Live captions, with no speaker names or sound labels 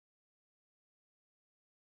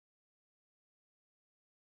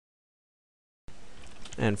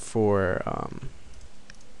And for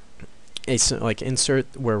like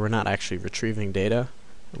insert where we're not actually retrieving data,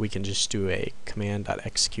 we can just do a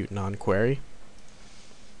command.execute non-query,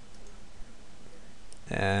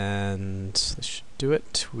 and this should do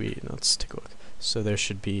it. Let's take a look. So there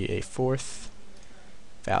should be a fourth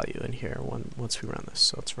value in here once we run this.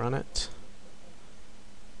 So let's run it.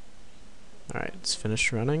 Alright, it's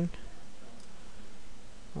finished running.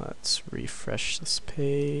 Let's refresh this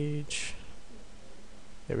page.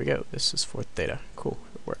 There we go. This is fourth data. Cool,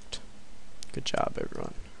 it worked. Good job,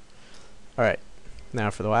 everyone. Alright, now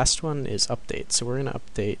for the last one is update. So we're going to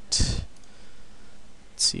update,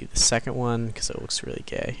 let's see, the second one, because it looks really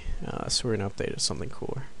gay. So we're going to update it to something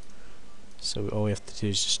cooler. So all we have to do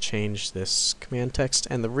is just change this command text.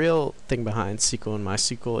 And the real thing behind SQL and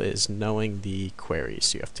MySQL is knowing the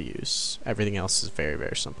queries you have to use. Everything else is very,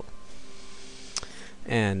 very simple.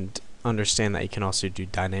 And understand that you can also do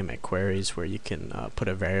dynamic queries where you can put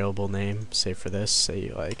a variable name, say for this, say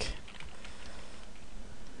you like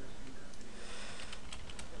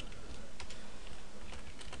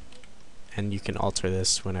and you can alter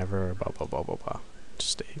this whenever, blah blah blah blah blah.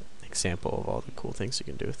 Just an example of all the cool things you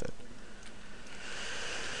can do with it.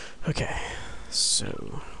 Okay,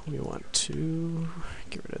 so we want to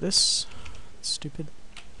get rid of this. It's stupid.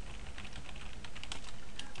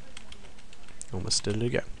 Almost did it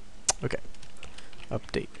again. Okay,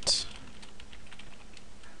 update.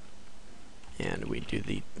 And we do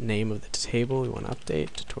the name of the table we want to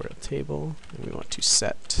update, tutorial table, and we want to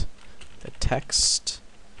set the text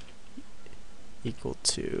equal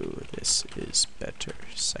to this is better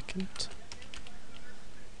second.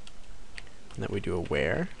 And then we do a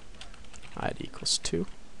where id equals 2.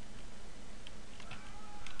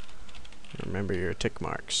 Remember your tick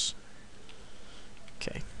marks.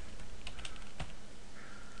 Okay.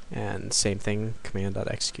 And same thing,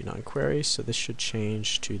 command.execute on query, so this should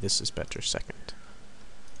change to this is better second.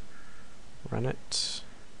 Run it.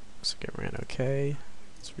 Looks like it ran okay.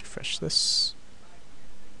 Let's refresh this.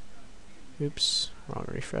 Oops, wrong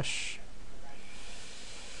refresh.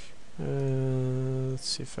 Let's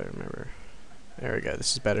see if I remember. There we go,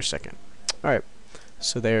 this is better second. Alright,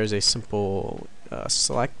 so there's a simple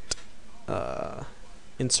select,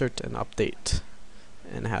 insert, and update,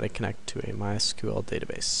 and how to connect to a MySQL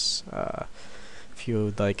database. If you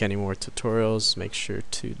would like any more tutorials, make sure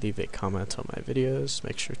to leave a comment on my videos,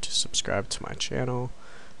 make sure to subscribe to my channel,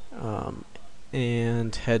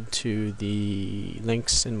 and head to the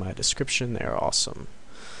links in my description. They're awesome.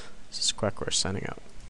 This is Quackor signing out.